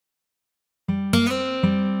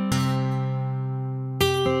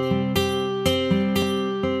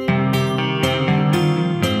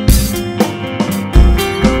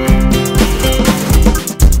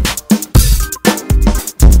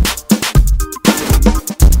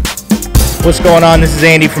What's going on? This is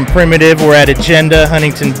Andy from Primitive. We're at Agenda,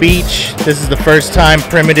 Huntington Beach. This is the first time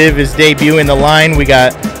Primitive is debuting the line. We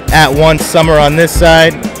got At Once Summer on this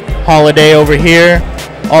side, Holiday over here,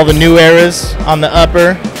 all the new eras on the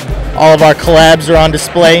upper. All of our collabs are on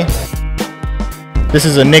display. This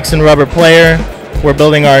is a Nixon rubber player. We're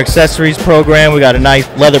building our accessories program. We got a nice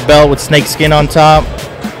leather belt with snake skin on top.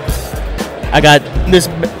 I got this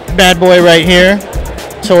bad boy right here,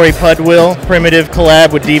 Tory Putt Wheel, Primitive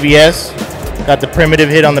collab with DVS. Got the Primitive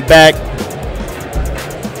hit on the back.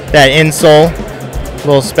 That insole,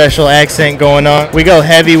 little special accent going on. We go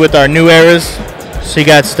heavy with our new eras. So you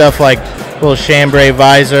got stuff like little chambray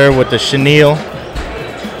visor with the chenille.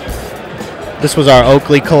 This was our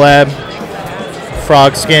Oakley collab,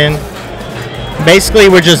 frog skin. Basically,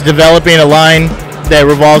 we're just developing a line that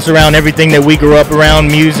revolves around everything that we grew up around: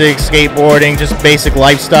 music, skateboarding, just basic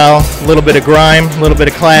lifestyle, a little bit of grime, a little bit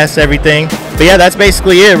of class, everything. But yeah, that's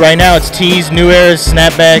basically it. Right now it's tees, new eras,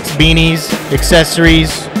 snapbacks, beanies, accessories,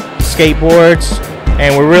 skateboards,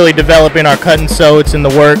 and we're really developing our cut and sew. It's in the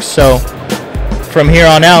works, so from here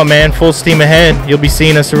on out, man, full steam ahead. You'll be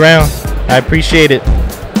seeing us around. I appreciate it.